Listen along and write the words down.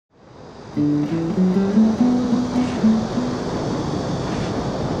See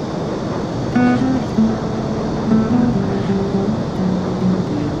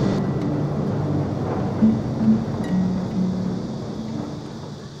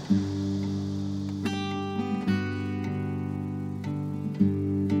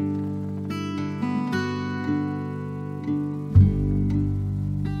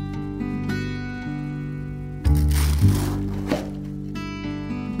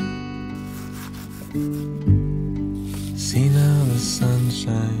now the sun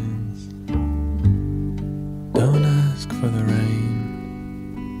shines. Don't ask for the rain.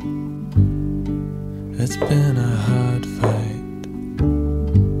 It's been a hard fight.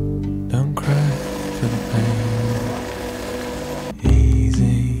 Don't cry for the pain.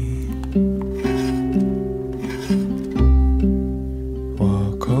 Easy.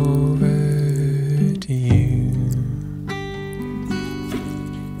 Walk over to you.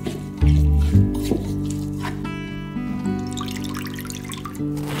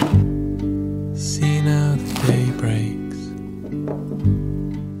 See now the day breaks.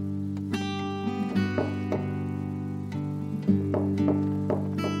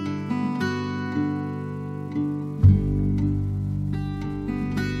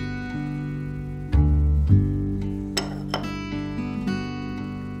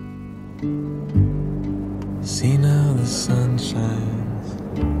 See now the sun shines.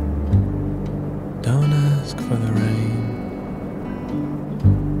 Don't ask for the rain.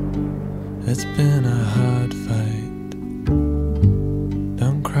 It's been a hard fight.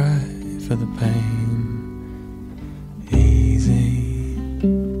 Don't cry for the pain. Easy.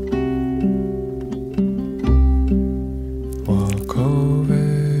 Walk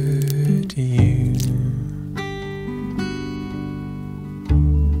over to you.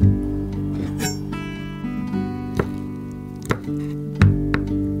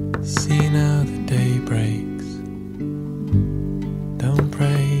 See now the day breaks. Don't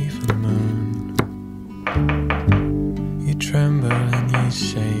pray for the moon. You tremble and you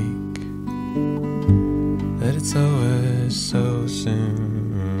shake, that it's over so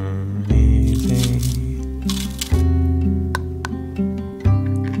soon. Easy.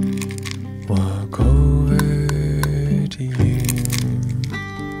 Walk over to you.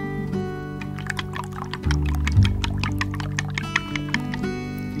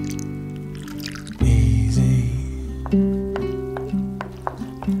 Easy.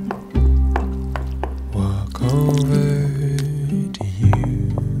 Walk over to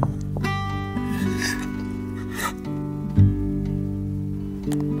you.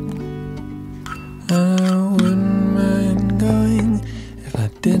 I wouldn't mind going if I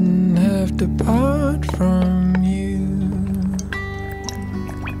didn't have to part from you.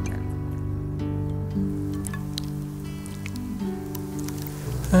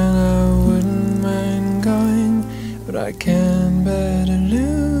 And I wouldn't mind going, but I can't bear to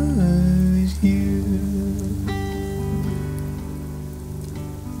lose you.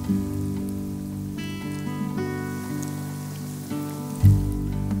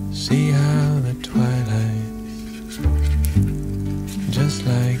 See how the twilight, just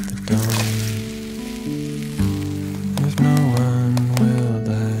like the dawn, if no one will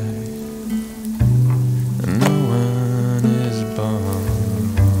die, and no one is born.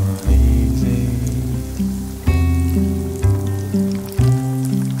 Easy.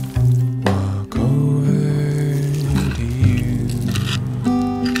 Walk over to you.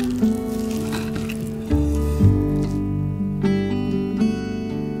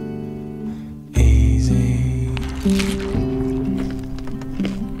 Easy.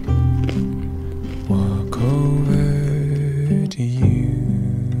 Walk over to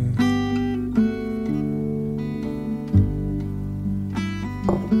you.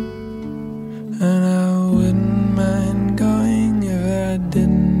 And I wouldn't mind going if I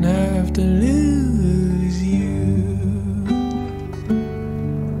didn't have to lose you.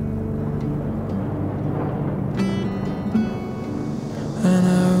 And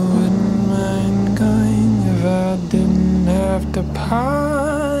I wouldn't mind going if I didn't have to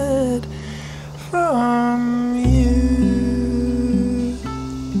part from you.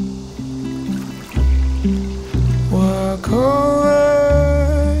 Walk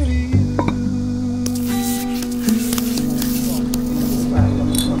over to you.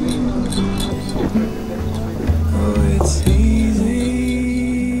 Oh, it's easy.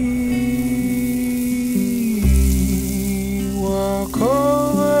 Walk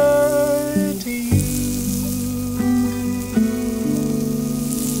over to you.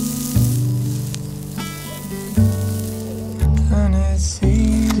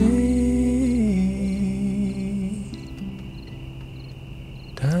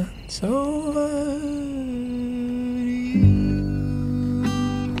 that's over.